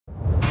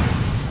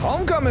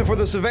Homecoming for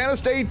the Savannah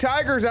State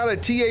Tigers out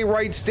at T.A.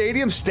 Wright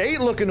Stadium. State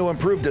looking to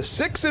improve to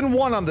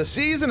 6-1 on the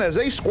season as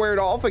they squared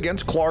off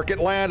against Clark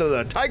Atlanta.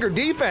 The Tiger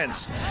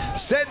defense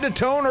setting the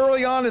tone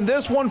early on in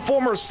this one.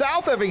 Former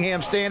South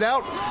Effingham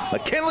standout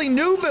McKinley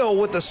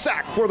Newbill with the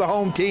sack for the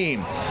home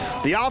team.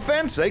 The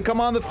offense, they come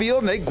on the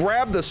field and they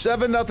grab the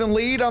 7-0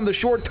 lead on the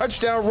short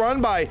touchdown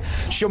run by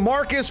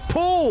Shamarcus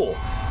Poole.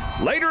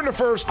 Later in the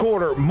first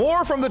quarter,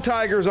 more from the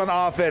Tigers on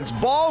offense.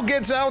 Ball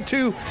gets out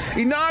to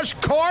Enosh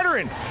Carter,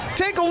 and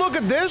take a look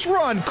at this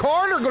run.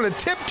 Carter going to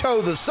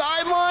tiptoe the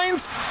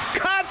sidelines,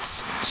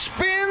 cuts,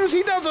 spins.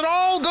 He does it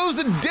all, goes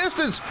the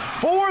distance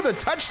for the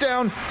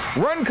touchdown.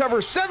 Run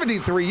covers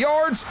 73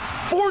 yards,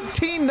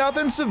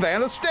 14-0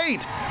 Savannah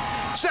State.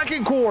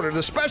 Second quarter,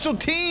 the special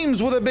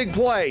teams with a big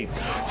play.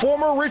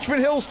 Former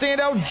Richmond Hill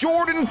standout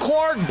Jordan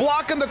Clark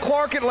blocking the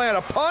Clark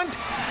Atlanta punt.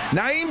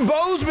 Naeem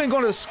Bozeman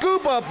going to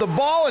scoop up the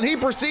ball, and he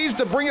proceeds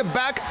to bring it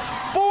back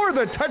for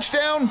the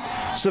touchdown.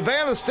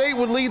 Savannah State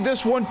would lead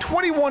this one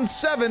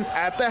 21-7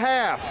 at the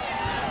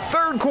half.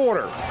 Third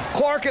quarter,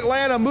 Clark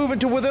Atlanta moving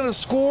to within a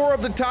score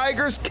of the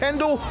Tigers.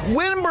 Kendall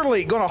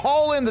Wimberly going to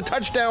haul in the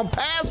touchdown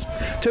pass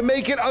to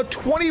make it a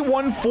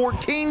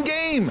 21-14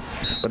 game.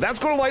 But that's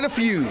going to light a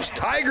fuse.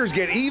 Tigers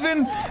get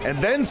even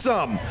and then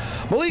some.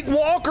 Malik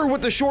Walker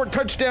with the short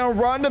touchdown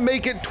run to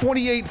make it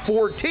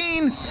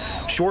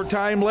 28-14. Short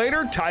time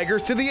later,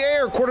 Tigers to the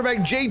air.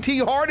 Quarterback J.T.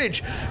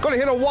 Hardage going to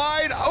hit a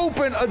wide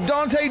open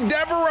Adante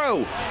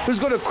Devereaux, who's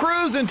going to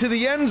cruise into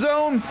the end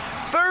zone.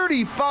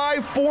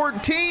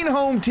 35-14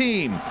 home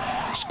team.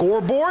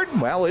 Scoreboard,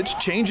 well, it's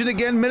changing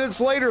again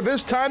minutes later.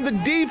 This time the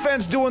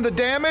defense doing the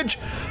damage.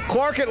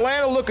 Clark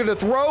Atlanta looking to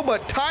throw,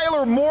 but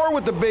Tyler Moore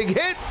with the big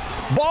hit.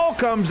 Ball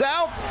comes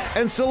out,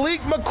 and Salik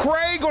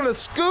McCray going to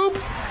scoop,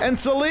 and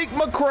Salik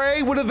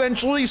McCray would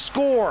eventually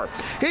score.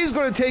 He's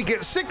going to take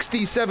it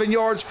 67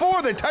 yards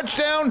for the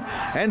touchdown,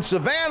 and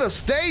Savannah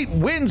State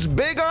wins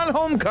big on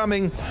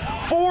homecoming.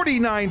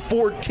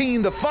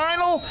 49-14 the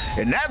final,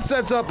 and that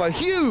sets up a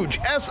huge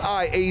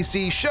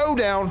SIAC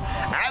showdown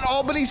at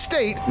Albany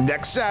State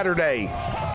next Saturday.